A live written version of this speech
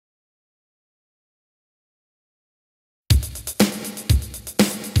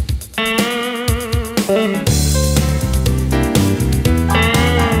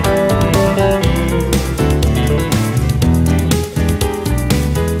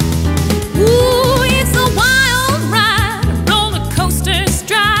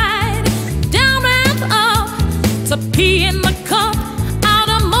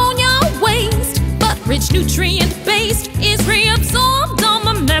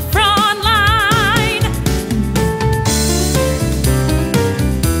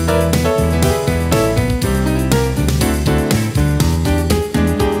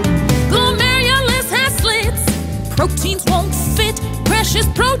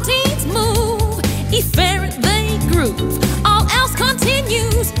They fare, they groove. All else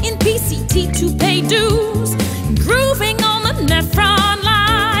continues in PCT to pay dues. Grooving on the Nephron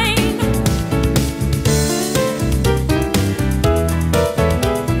line.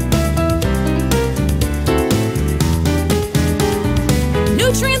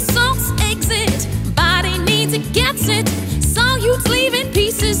 Nutrient salts exit, body needs it, gets it. Solutes leave in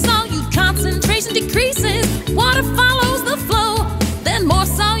pieces, solute concentration decreases. Water follows the flow, then more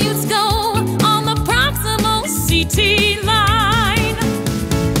solutes go on the proximal CT line.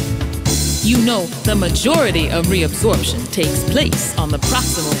 You know, the majority of reabsorption takes place on the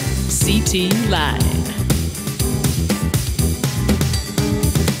proximal CT line.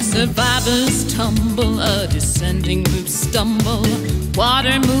 Survivors tumble, a descending loop stumble.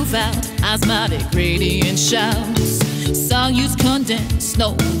 Water move out, osmotic gradient shouts. Solutes condense,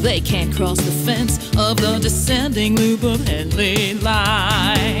 no, they can't cross the fence of the descending loop of Henle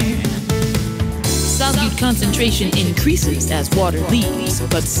line. Solute concentration increases as water leaves,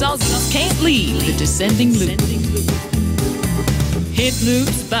 but solutes can't leave the descending loop. Hit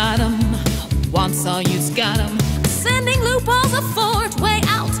loop's bottom, one solutes got 'em. Ascending loop pulls a fort, way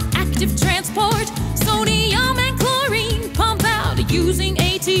out, active transport. Sodium and chlorine pump out using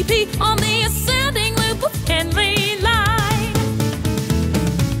ATP on the ascending loop of Henle line.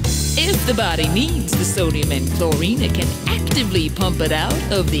 If the body needs the sodium and chlorine, it can actively pump it out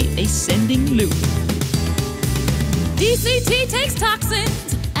of the ascending loop. DCT takes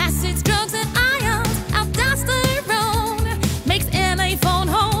toxins, acids, drugs, and ions. Aldosterone makes NA phone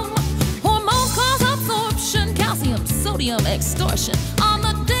home. Hormones cause absorption, calcium, sodium extortion on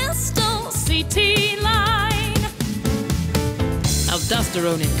the distal CT line.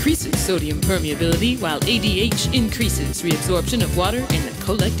 Aldosterone increases sodium permeability, while ADH increases reabsorption of water in the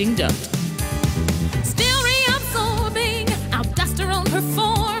collecting duct. Still reabsorbing, aldosterone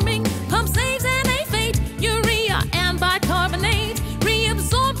performing, pump saves NA-fate, urea and bicarbonate,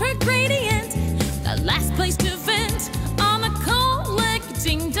 reabsorb per gradient, the last place to vent on the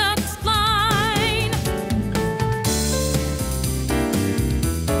collecting duct line.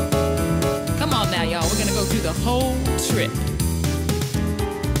 Come on now, y'all, we're gonna go through the whole trip.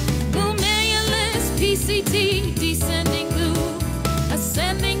 PCT,